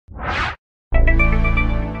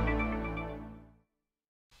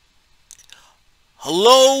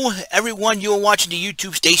Hello, everyone. You are watching the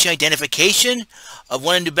YouTube station identification of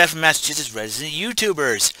one of New Bedford, Massachusetts resident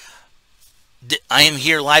YouTubers. I am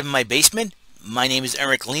here live in my basement. My name is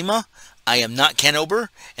Eric Lima. I am not Ken Ober,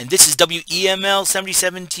 and this is WEML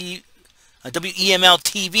 77 WEML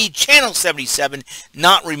TV channel 77,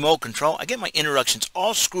 not remote control. I get my introductions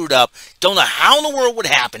all screwed up. Don't know how in the world would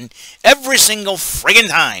happen every single friggin'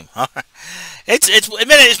 time. It's been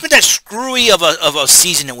that screwy of a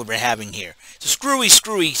season that we've been having here. It's a screwy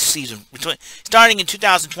season. Starting in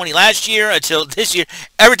 2020 last year until this year,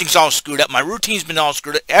 everything's all screwed up. My routine's been all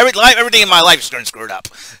screwed up. Everything in my life is getting screwed up.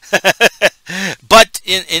 But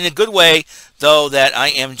in a good way, though, that I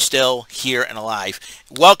am still here and alive.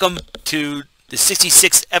 Welcome to the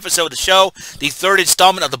 66th episode of the show, the third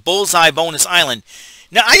installment of the Bullseye Bonus Island.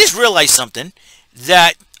 Now, I just realized something,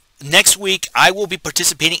 that next week I will be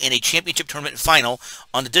participating in a championship tournament final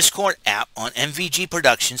on the Discord app on MVG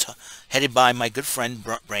Productions, headed by my good friend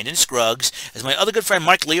Brandon Scruggs, as my other good friend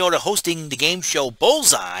Mark Leota hosting the game show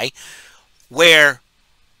Bullseye, where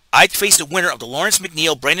I face the winner of the Lawrence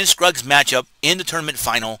McNeil Brandon Scruggs matchup in the tournament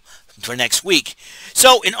final for next week.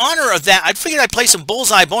 So in honor of that, I figured I'd play some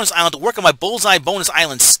Bullseye Bonus Island to work on my Bullseye Bonus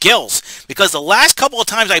Island skills, because the last couple of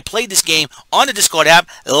times I played this game on the Discord app,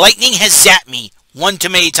 lightning has zapped me one too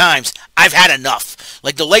many times. I've had enough.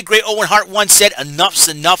 Like the late great Owen Hart once said, enough's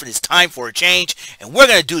enough and it's time for a change, and we're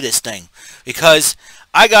going to do this thing, because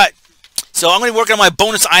I'm going to be working on my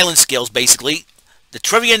bonus island skills, basically. The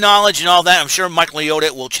trivia knowledge and all that. I'm sure Mike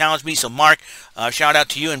Leota will challenge me. So, Mark, shout out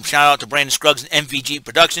to you, and shout out to Brandon Scruggs and MVG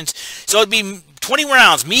Productions. So, it'd be 20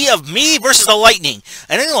 rounds, me versus the Lightning.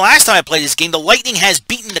 And then the last time I played this game, the Lightning has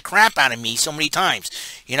beaten the crap out of me so many times.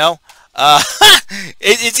 You know?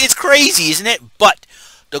 It's crazy, isn't it? But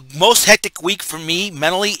the most hectic week for me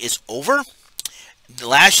mentally is over.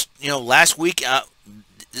 Last week, I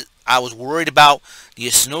was worried about the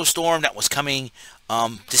snowstorm that was coming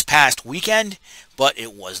this past weekend, but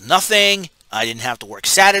it was nothing. I didn't have to work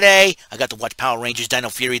Saturday. I got to watch Power Rangers Dino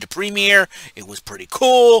Fury the premiere. It was pretty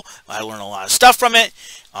cool. I learned a lot of stuff from it.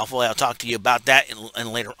 Hopefully I'll talk to you about that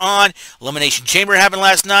and later on. Elimination Chamber happened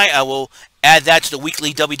last night. I will add that to the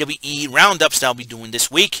weekly WWE roundups that I'll be doing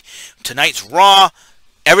this week. Tonight's Raw.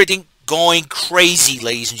 Everything going crazy,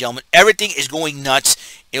 ladies and gentlemen. Everything is going nuts.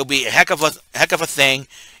 It'll be a heck of a thing.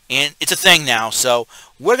 And it's a thing now, so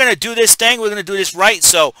we're going to do this thing. We're going to do this right.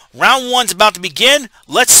 So round one's about to begin.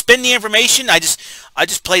 Let's spin the information. I just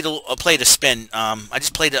played a spin. I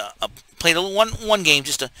just played a one game.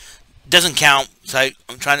 Doesn't count. So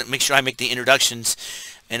I'm trying to make sure I make the introductions,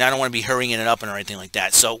 and I don't want to be hurrying it up or anything like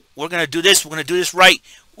that. So we're going to do this. We're going to do this right.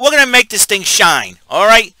 We're going to make this thing shine. All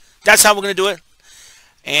right? That's how we're going to do it.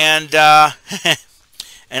 And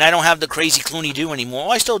and I don't have the crazy Clooney do anymore.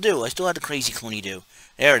 Oh, I still do. I still have the crazy Clooney do.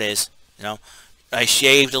 There it is. You know, I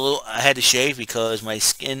shaved a little. I had to shave because my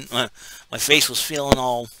skin, my face was feeling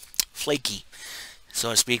all flaky,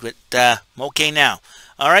 so to speak. But I'm okay now.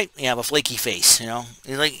 All right, yeah, I have a flaky face. You know,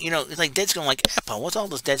 it's like dead skin. I'm like, Appa, what's all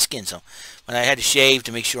this dead skin? So, but I had to shave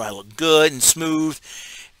to make sure I look good and smooth.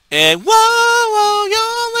 And whoa, you're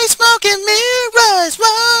always smoking mirrors.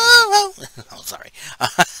 Whoa. Oh, sorry.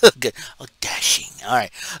 Good. Oh, dashing. All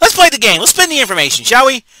right, let's play the game. Let's spin the information, shall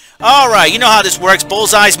we? Alright, you know how this works.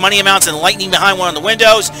 Bullseyes, money amounts, and lightning behind one of the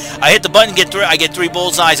windows. I hit the button, I get 3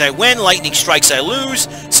 bullseyes, I win. Lightning strikes, I lose.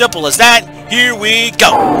 Simple as that. Here we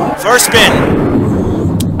go. First spin.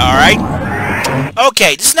 Alright.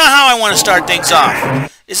 Okay, this is not how I want to start things off.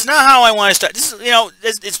 This is not how I want to start. This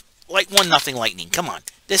is, it's like 1-0 lightning. Come on.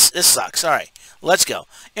 This sucks. Alright. Let's go.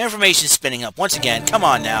 Information spinning up once again. Come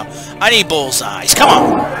on now. I need bullseyes. Come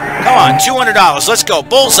on. Come on. $200. Let's go.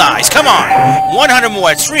 Bullseyes. Come on. 100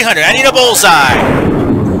 more. 300. I need a bullseye.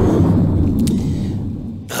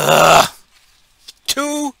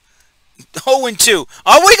 2-0-2.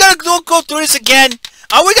 Are we gonna go through this again?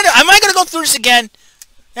 Am I gonna go through this again?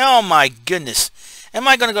 Oh my goodness. Am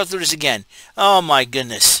I gonna go through this again? Oh my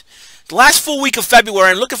goodness. The last full week of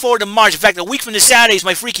February, I'm looking forward to March. In fact, a week from this Saturday is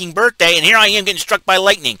my freaking birthday, and here I am getting struck by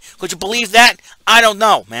lightning. Could you believe that? I don't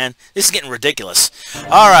know, man. This is getting ridiculous.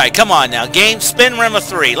 All right, come on now. Game spin round of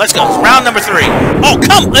 3. Let's go. Round number 3. Oh,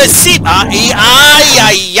 come. Let's see. Come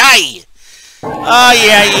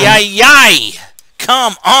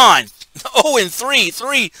on. 0-3.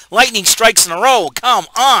 3 lightning strikes in a row. Come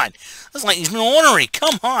on. This lightning's been ornery.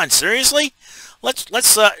 Come on. Seriously? Let's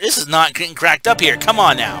this is not getting cracked up here. Come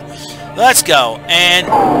on now. Let's go. And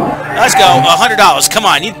let's go. $100. Come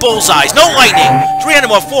on. Need bullseyes. No lightning. 300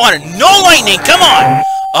 more. 400. No lightning. Come on.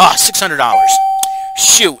 Oh, $600.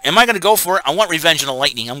 Shoot. Am I going to go for it? I want revenge on the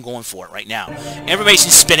lightning. I'm going for it right now. Information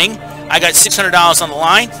spinning. I got $600 on the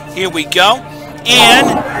line. Here we go. And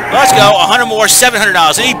let's go. 100 more, $700.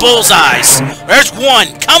 I need bullseyes. There's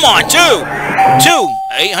one. Come on, two.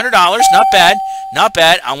 $800. Not bad. Not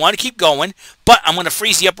bad. I want to keep going, but I'm going to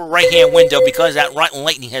freeze the upper right-hand window because that rotten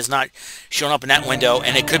lightning has not shown up in that window,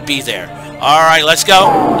 and it could be there. All right, let's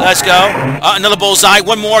go. Let's go. Another bullseye.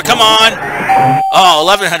 One more. Come on. Oh,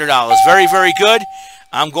 $1,100. Very, very good.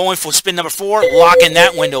 I'm going for spin number 4, locking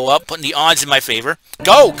that window up, putting the odds in my favor.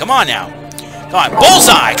 Go. Come on now. Come on.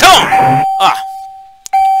 Bullseye. Come on.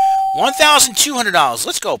 $1,200.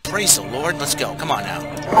 Let's go. Praise the Lord. Let's go. Come on now.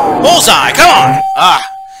 Bullseye. Come on.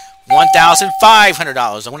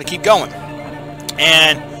 $1,500. I'm going to keep going.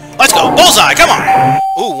 And let's go. Bullseye. Come on.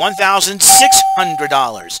 Ooh,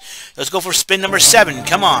 $1,600. Let's go for spin number 7.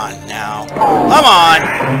 Come on now. Come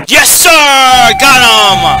on. Yes, sir. Got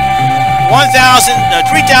him.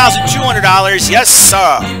 $3,200. Yes,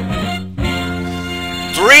 sir.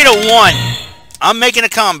 3-1. I'm making a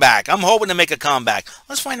comeback. I'm hoping to make a comeback.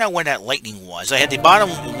 Let's find out where that lightning was. I had the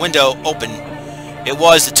bottom window open. It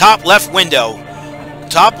was the top left window.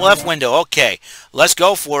 Top left window. Okay. Let's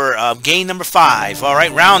go for game number 5. All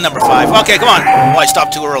right, round number 5. Okay, come on. Oh, I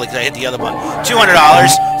stopped too early because I hit the other one. $200.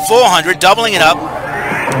 $400. Doubling it up.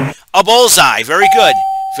 A bullseye. Very good.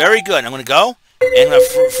 Very good. I'm going to go. And I'm going to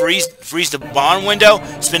freeze the bottom window,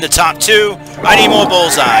 spin the top 2. I need more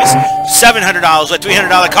bullseyes. $700, a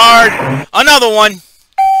 $300 card. Another one.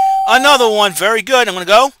 Another one. Very good. I'm going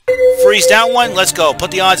to go. Freeze that one. Let's go. Put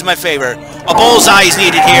the odds in my favor. A bullseye is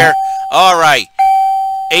needed here. All right.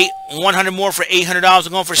 100 more for $800. I'm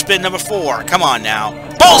going for spin number 4. Come on now.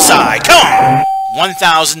 Bullseye. Come on.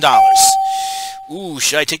 $1,000. Ooh,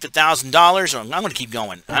 should I take the $1,000? Or I'm going to keep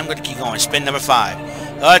going. I'm going to keep going. Spin number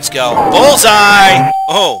 5. Let's go. Bullseye!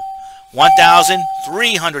 Oh,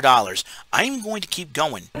 $1,300. I'm going to keep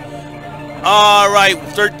going. All right,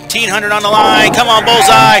 $1,300 on the line. Come on,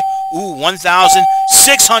 bullseye. Ooh,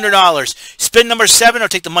 $1,600. Spin number 7 or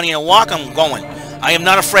take the money and walk. I'm going. I am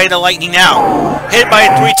not afraid of lightning now. Hit by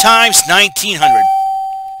it 3 times, $1,900.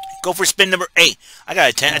 Go for spin number 8. I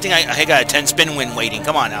got a 10. I think I got a 10 spin win waiting.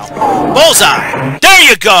 Come on now. Bullseye! There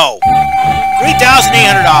you go!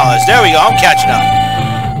 $3,800. There we go. I'm catching up.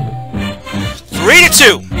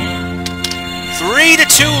 3-2.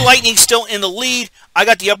 3-2. Lightning still in the lead. I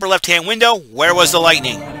got the upper left-hand window. Where was the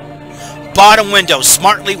lightning? Bottom window.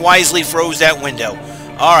 Smartly, wisely froze that window.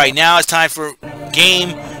 All right, now it's time for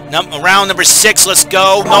round number 6. Let's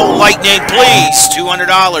go. No lightning, please.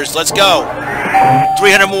 $200. Let's go.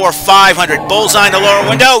 300 more. 500. Bullseye in the lower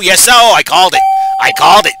window. Yes, so I called it. I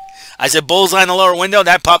called it. I said bullseye in the lower window.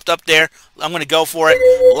 That popped up there. I'm going to go for it.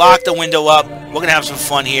 Lock the window up. We're going to have some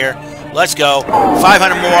fun here. Let's go.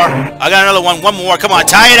 500 more. I got another one. One more. Come on.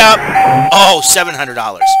 Tie it up. Oh,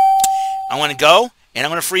 $700. I'm going to go, and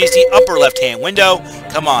I'm going to freeze the upper left-hand window.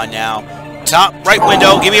 Come on now. Top right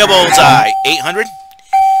window. Give me a bullseye. 800.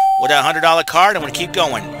 With a $100 card, I'm going to keep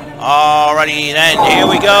going. Alrighty then. Here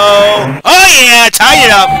we go. Oh, yeah. Tie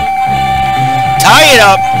it up. Tie it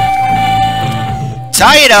up.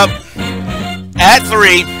 Tie it up. At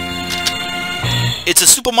 3. It's a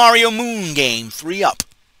Super Mario Moon game. 3 up.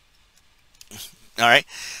 Alright.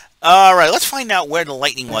 Alright, let's find out where the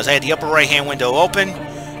lightning was. I had the upper right-hand window open.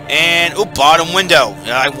 And, oh, bottom window.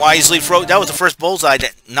 I wisely froze. That was the first bullseye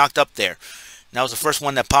that knocked up there. That was the first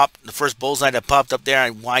one that popped. The first bullseye that popped up there.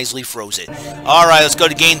 I wisely froze it. Alright, let's go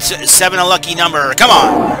to game 7, a lucky number. Come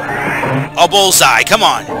on. A bullseye. Come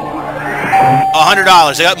on. $100.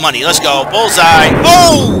 I got money. Let's go. Bullseye.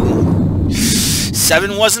 Oh!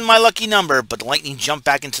 7 wasn't my lucky number, but the lightning jumped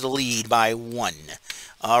back into the lead by 1.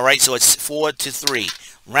 Alright, so it's 4-3.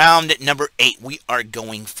 Round number 8. We are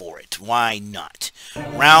going for it. Why not?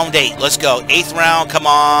 Round 8. Let's go. 8th round. Come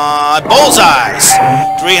on. Bullseyes.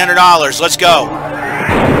 $300. Let's go.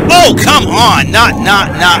 Oh, come on.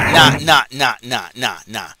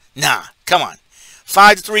 Nah. Come on.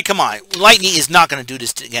 5-3. Come on. Lightning is not going to do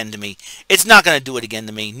this again to me. It's not going to do it again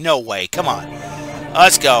to me. No way. Come on.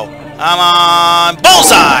 Let's go. Come on.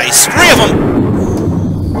 Bullseyes. 3 of them.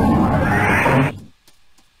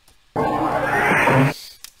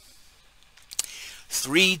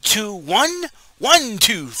 Three, 2, 1. 1,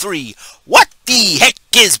 2, 3. What the heck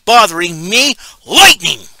is bothering me?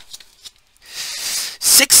 Lightning!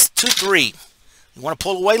 6-3. You want to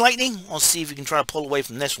pull away, lightning? We'll see if you can try to pull away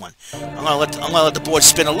from this one. I'm gonna let the board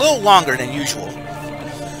spin a little longer than usual.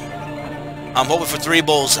 I'm hoping for 3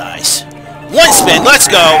 bullseyes. 1 spin. Let's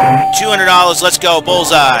go. $200. Let's go.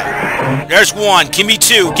 Bullseye. There's 1. Give me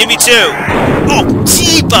 2. Give me 2. Oh,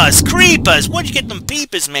 jeepers, creepers. Where'd you get them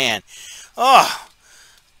peepers, man? Oh.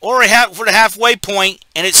 Or for the halfway point,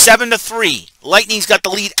 and it's 7-3. Lightning's got the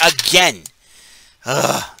lead again.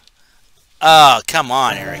 Oh, come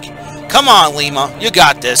on, Eric. Come on, Lima. You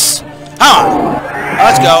got this. Come on.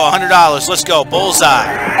 Let's go. $100. Let's go.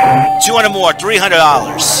 Bullseye. 200 more.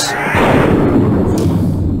 $300.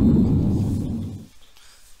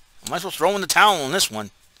 Might as well throw in the towel on this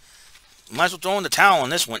one. Might as well throw in the towel on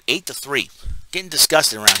this one. 8-3. Getting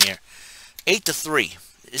disgusted around here. 8-3.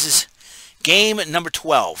 This is game number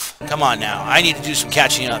 12. Come on now. I need to do some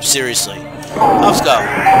catching up. Seriously. Let's go.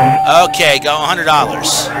 Okay, go.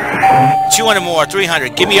 $100. 200 more.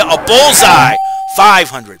 300. Give me a bullseye.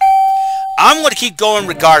 500. I'm going to keep going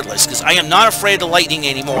regardless because I am not afraid of the lightning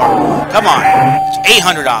anymore. Come on.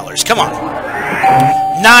 $800. Come on.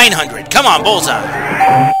 900. Come on,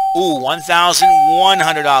 bullseye. Ooh,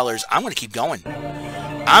 $1,100. I'm going to keep going.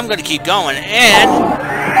 I'm going to keep going. And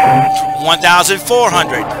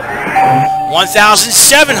 $1,400.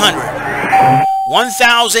 $1,700.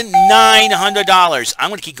 $1,900. I'm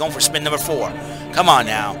going to keep going for spin number 4. Come on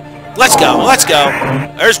now. Let's go. Let's go.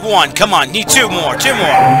 There's one. Come on. Need 2 more. 2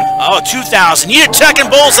 more. Oh, $2,000. Need a second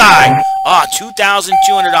bullseye. Oh,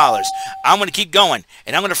 $2,200. I'm going to keep going.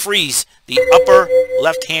 And I'm going to freeze the upper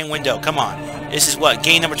left-hand window. Come on. This is what?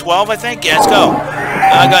 Game number 12, I think? Yeah, let's go.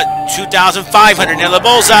 I got $2,500 in the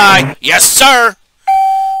bullseye. Yes, sir.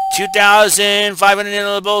 $2,500 in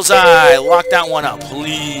the bullseye. Lock that one up.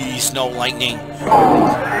 Please, no lightning.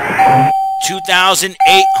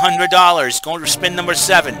 $2,800. Going to spin number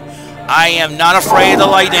 7. I am not afraid of the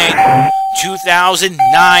lightning.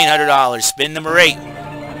 $2,900. Spin number 8.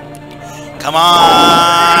 Come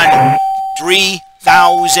on.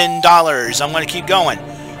 $3,000. I'm going to keep going.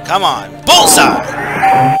 Come on.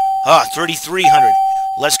 Bullseye. Oh, $3,300.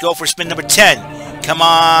 Let's go for spin number 10. Come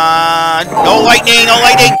on. No lightning. No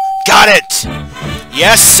lightning. Got it.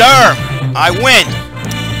 Yes, sir. I win.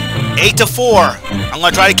 8-4. I'm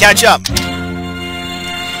going to try to catch up.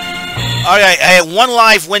 Alright, I had one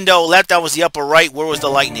live window left. That was the upper right. Where was the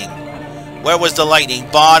lightning? Where was the lightning?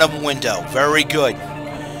 Bottom window. Very good.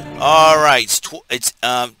 Alright, it's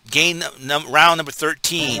game round number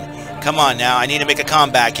 13. Come on now. I need to make a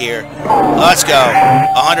comeback here. Let's go.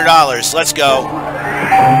 $100. Let's go.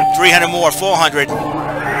 300 more. 400.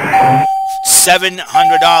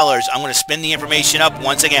 $700. I'm going to spin the information up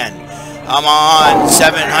once again. I'm on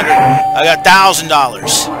 700. I got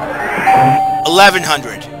 $1,000.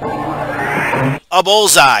 1,100. A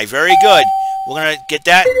bullseye. Very good. We're going to get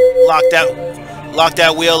that. Lock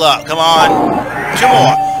that wheel up. Come on. 2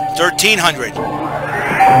 more. 1,300.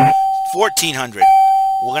 1,400.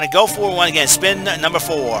 We're going to go for one again. Spin number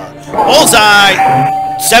 4. Bullseye.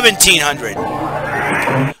 1,700.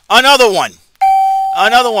 Another one.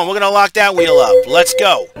 Another one. We're going to lock that wheel up. Let's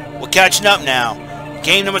go. We're catching up now.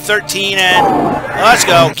 Game number 13 and let's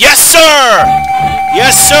go. Yes, sir.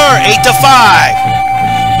 Yes, sir. 8-5.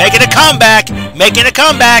 Making a comeback. Making a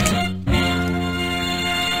comeback.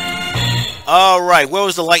 All right. Where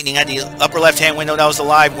was the lightning? At the upper left-hand window. That was the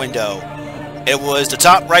live window. It was the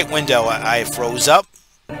top right window. I froze up.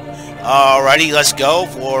 Alrighty, let's go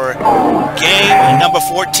for game number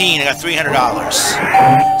 14. I got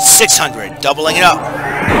 $300. 600. Doubling it up.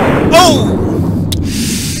 Oh!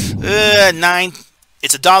 9.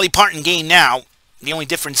 It's a Dolly Parton game now. The only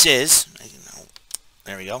difference is...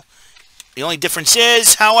 There we go. The only difference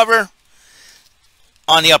is, however,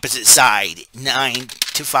 on the opposite side.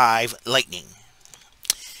 9-5 lightning.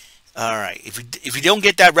 Alright, if you don't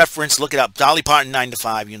get that reference, look it up. Dolly Parton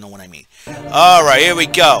 9-5, you know what I mean. Alright, here we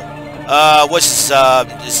go. What's this?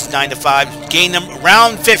 This is 9-5. Game number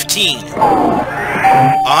round 15.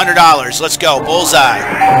 $100. Let's go. Bullseye.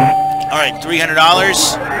 Alright,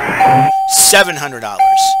 $300. $700.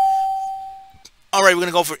 Alright, we're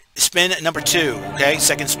gonna go for spin number 2. Okay,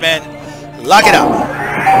 second spin. Lock it up.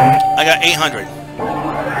 I got 800.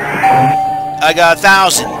 I got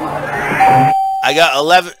 1,000. I got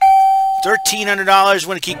 $1,300. We're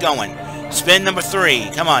gonna keep going. Spin number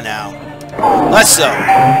 3. Come on now. Let's go.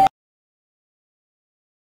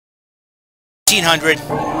 $1,500.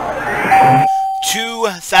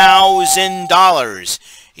 $2,000.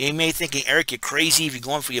 You may be thinking, Eric, you're crazy if you're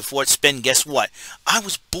going for your 4th spin. Guess what? I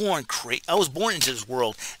was born into this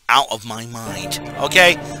world out of my mind.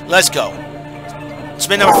 Okay, let's go.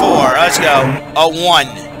 Spin number 4. Let's go. A 1.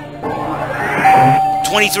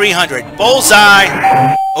 2,300. Bullseye.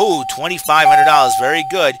 Oh, $2,500. Very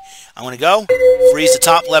good. I'm going to go. Freeze the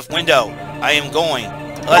top left window. I am going.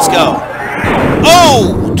 Let's go.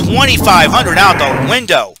 Oh, $2,500 out the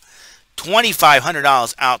window.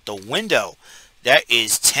 $2,500 out the window. That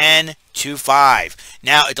is 10-5.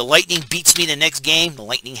 Now, if the Lightning beats me the next game, the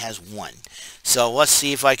Lightning has won. So let's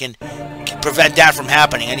see if I can prevent that from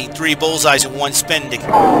happening. I need 3 bullseyes in 1 spin.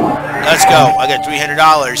 Let's go. I got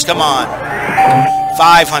 $300. Come on.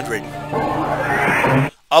 500.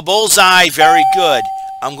 A bullseye. Very good.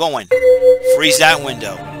 I'm going. Freeze that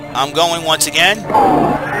window. I'm going once again.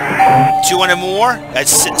 200 more.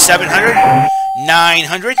 That's 700.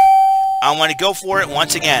 900. I want to go for it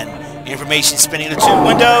once again. Information spinning the two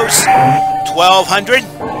windows. 1200.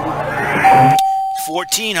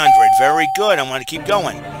 1400. Very good. I want to keep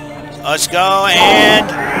going. Let's go. And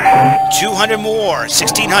 200 more.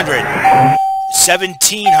 1600.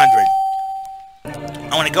 1700.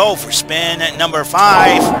 I want to go for spin at number 5.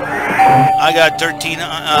 I got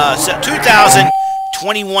 2,000.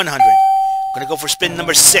 2100. I'm going to go for spin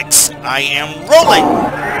number 6. I am rolling.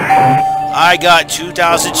 I got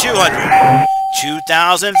 2,200.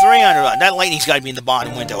 2,300. That lightning's got to be in the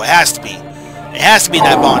bottom window. It has to be. It has to be in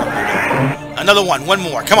that bottom window. Another one. One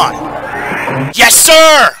more. Come on. Yes,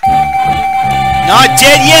 sir! Not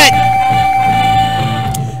dead yet.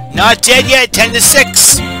 Not dead yet. 10 to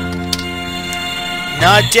 6.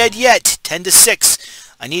 Not dead yet. 10 to 6.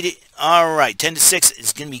 I need it. Alright, 10 to 6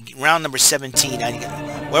 is going to be round number 17.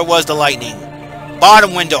 Where was the lightning?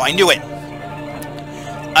 Bottom window. I knew it.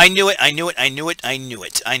 I knew it. I knew it. I knew it. I knew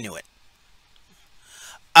it. I knew it.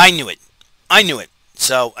 I knew it. I knew it.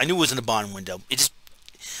 So, I knew it was in the bottom window. It just...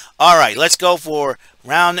 Alright, let's go for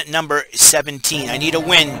round number 17. I need a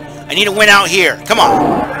win. I need a win out here. Come on.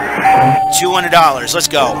 $200. Let's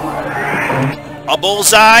go. A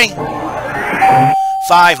bullseye.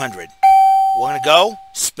 500. We're going to go.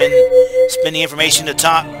 Spin the information to the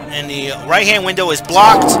top. And the right-hand window is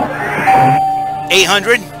blocked.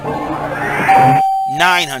 800.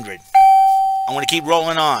 900. I want to keep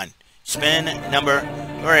rolling on. Spin number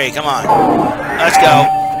 3. Come on. Let's go.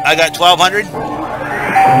 I got 1,200.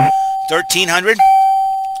 1,300.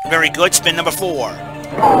 Very good. Spin number 4.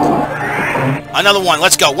 Another one.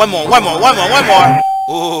 Let's go. One more. One more. One more. One more.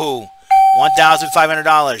 Ooh.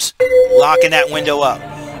 $1,500. Locking that window up.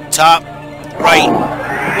 Top right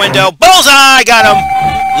window. Bullseye! Got him.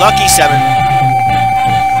 Lucky 7.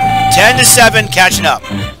 10 to 7. Catching up.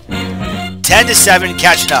 10 to 7.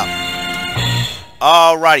 Catching up.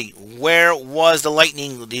 Alrighty. Where was the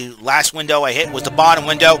lightning? The last window I hit was the bottom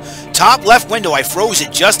window. Top left window. I froze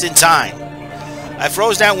it just in time. I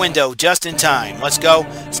froze that window just in time. Let's go.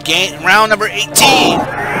 It's round number 18.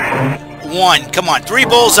 1. Come on. 3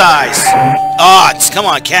 bullseyes. Odds. Come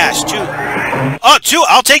on. Cash. 2. Oh, 2.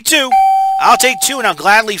 I'll take 2. I'll take 2 and I'll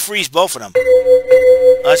gladly freeze both of them.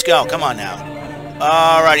 Let's go. Come on now.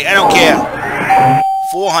 Alrighty. I don't care.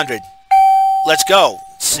 400. Let's go.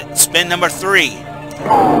 Spin number 3.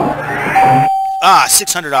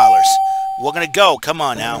 $600. We're going to go. Come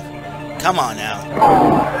on now. Come on now.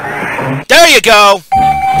 There you go.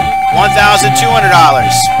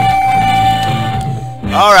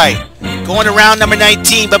 $1,200. Alright. Going to round number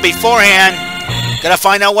 19, but beforehand, gotta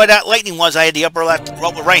find out where that lightning was. I had the upper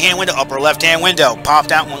right-hand window, upper left-hand window.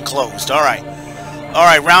 Popped out, one closed. Alright.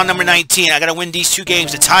 Alright, round number 19. I gotta win these 2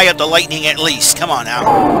 games to tie up the lightning at least. Come on now.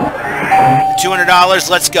 $200.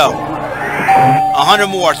 Let's go. 100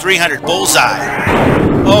 more. 300. Bullseye.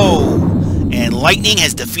 Oh. And lightning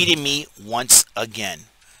has defeated me once again.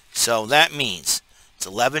 So that means it's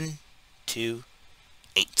 11 to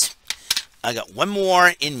 8. I got one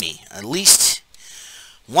more in me. At least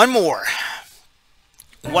one more.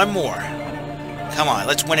 One more. Come on,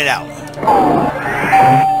 let's win it out.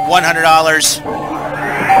 $100.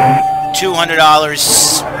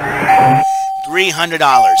 $200.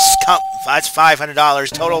 $300. That's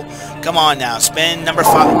 $500 total. Come on now. Spin number 2.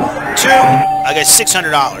 I got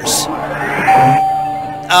 $600.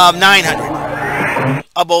 900.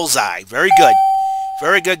 A bullseye. Very good.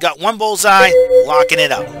 Very good. Got one bullseye. Locking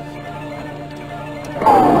it up.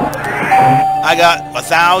 I got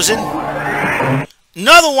 1,000.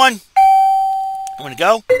 Another one. I'm going to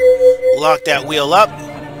go. Lock that wheel up.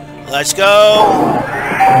 Let's go.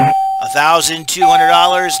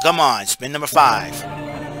 $1,200. Come on. Spin number 5.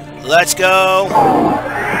 Let's go.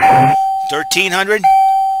 1,300.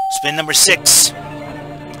 Spin number 6.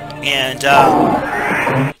 And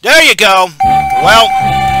there you go. Well,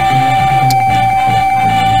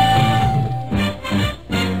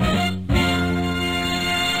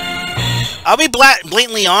 I'll be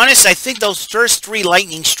blatantly honest. I think those first 3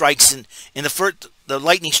 lightning strikes in the first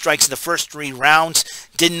first 3 rounds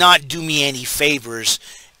did not do me any favors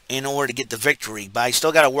in order to get the victory. But I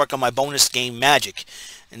still got to work on my bonus game magic.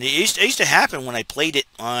 And it used to happen when I played it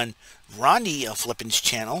on Rodney Flippin's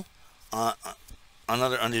channel, on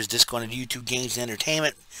his Discord and YouTube Games and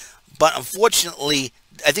Entertainment. But unfortunately,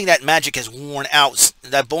 I think that magic has worn out.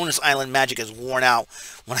 That bonus island magic has worn out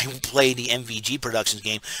when I play the MVG Productions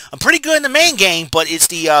game. I'm pretty good in the main game, but it's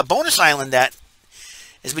the bonus island that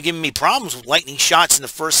has been giving me problems with lightning shots in the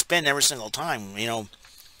first spin every single time. You know,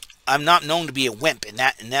 I'm not known to be a wimp in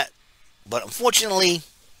that, but unfortunately,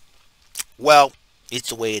 well, it's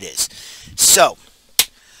the way it is. So,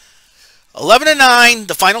 11-9,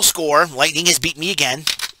 the final score. Lightning has beat me again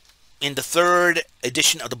in the third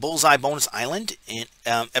edition of the Bullseye Bonus Island in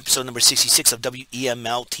episode number 66 of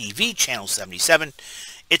WEML TV, channel 77.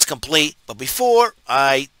 It's complete, but before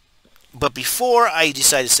I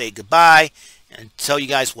decide to say goodbye and tell you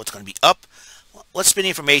guys what's going to be up, let's spin the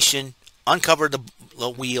information, uncover the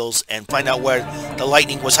wheels, and find out where the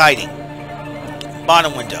lightning was hiding.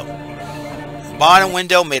 Bottom window. Bottom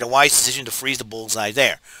window made a wise decision to freeze the bullseye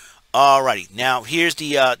there. Alrighty, now here's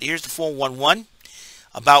the 411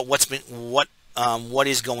 about what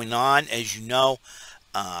is going on. As you know,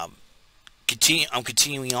 I'm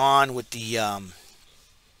continuing on with the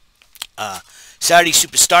Saturday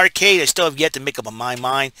Superstar Arcade. I still have yet to make up my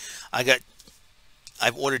mind.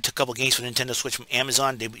 I've ordered a couple games for Nintendo Switch from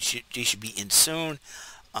Amazon. They should be in soon.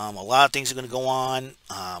 A lot of things are going to go on.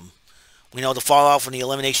 We know the fallout from the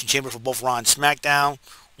Elimination Chamber for both Raw and SmackDown.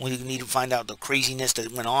 We need to find out the craziness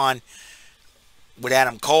that went on with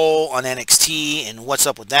Adam Cole on NXT and what's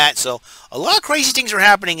up with that. So a lot of crazy things are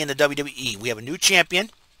happening in the WWE. We have a new champion.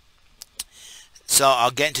 So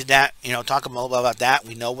I'll get into that, you know, talk a little bit about that.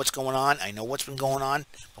 We know what's going on. I know what's been going on.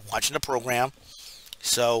 I'm watching the program.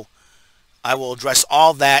 So I will address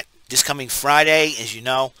all that this coming Friday. As you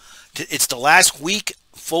know, it's the last week,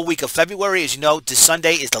 full week of February. As you know, this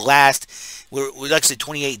Sunday is the last. We're actually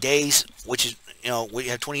 28 days, which is, you know, we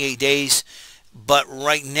have 28 days. But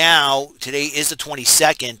right now, today is the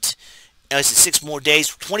 22nd. It's 6 more days,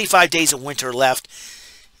 25 days of winter left.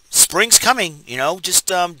 Spring's coming, you know. Just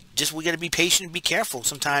we got to be patient and be careful.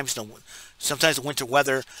 Sometimes the winter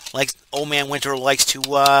weather, like old man winter, likes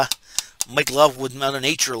to make love with Mother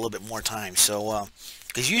Nature a little bit more time. So,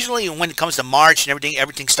 because usually when it comes to March and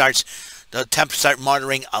everything starts, the temps start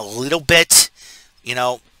moderating a little bit. You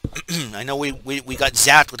know, I know we got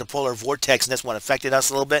zapped with the polar vortex, and that's what affected us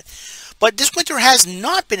a little bit. But this winter has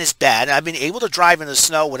not been as bad. I've been able to drive in the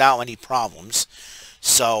snow without any problems.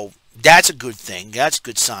 So that's a good thing. That's a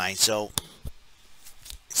good sign. So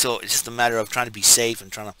it's just a matter of trying to be safe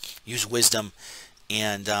and trying to use wisdom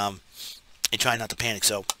and trying not to panic.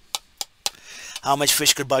 So how much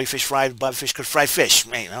fish could Bobby Fish fry? Bobby Fish could fry fish.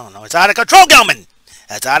 Man, I don't know. It's out of control, Gelman.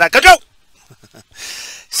 That's out of control.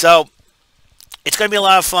 So it's going to be a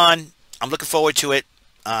lot of fun. I'm looking forward to it.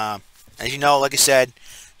 As you know, like I said,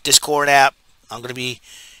 Discord app. I'm going to be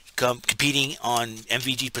competing on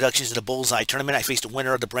MVG Productions in the Bullseye Tournament. I faced the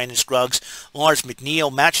winner of the Brandon Scruggs Lawrence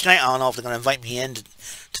McNeil match tonight. I don't know if they're going to invite me in to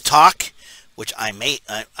talk, which I might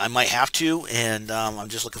have to. And I'm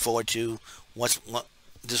just looking forward to what's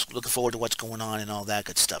going on and all that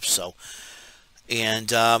good stuff. So,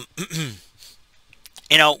 and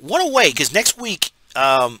you know, what a way, because next week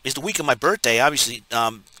is the week of my birthday. Obviously,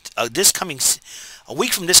 a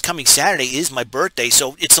week from this coming Saturday is my birthday,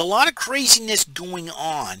 so it's a lot of craziness going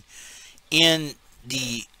on a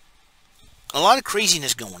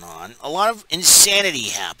lot of insanity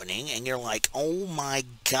happening, and you're like, oh my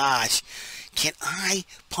gosh, can I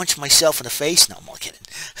punch myself in the face? No, I'm not kidding.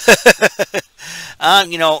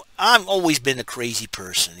 You know, I've always been a crazy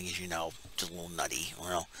person, as you know, just a little nutty,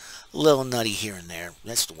 well, a little nutty here and there.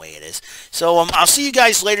 That's the way it is. So I'll see you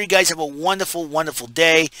guys later. You guys have a wonderful, wonderful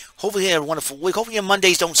day. Hopefully you have a wonderful week. Hopefully your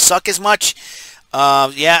Mondays don't suck as much.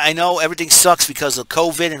 Yeah, I know everything sucks because of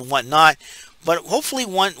COVID and whatnot. But hopefully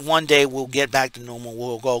one day we'll get back to normal.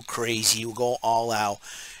 We'll go crazy. We'll go all out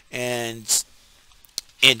and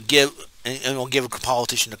we'll give a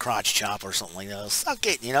politician a crotch chop or something like that. Suck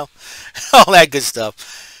it, you know, all that good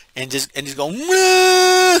stuff, and just go,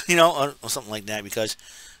 you know, or something like that, because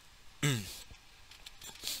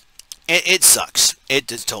it sucks. It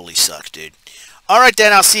just totally sucks, dude. All right,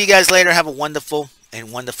 then. I'll see you guys later. Have a wonderful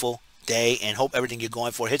day, and hope everything you're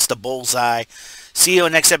going for hits the bullseye. See you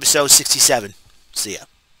in the next episode, 67. See ya.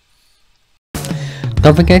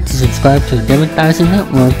 Don't forget to subscribe to the Advertising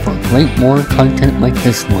Network for great more content like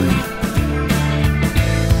this one.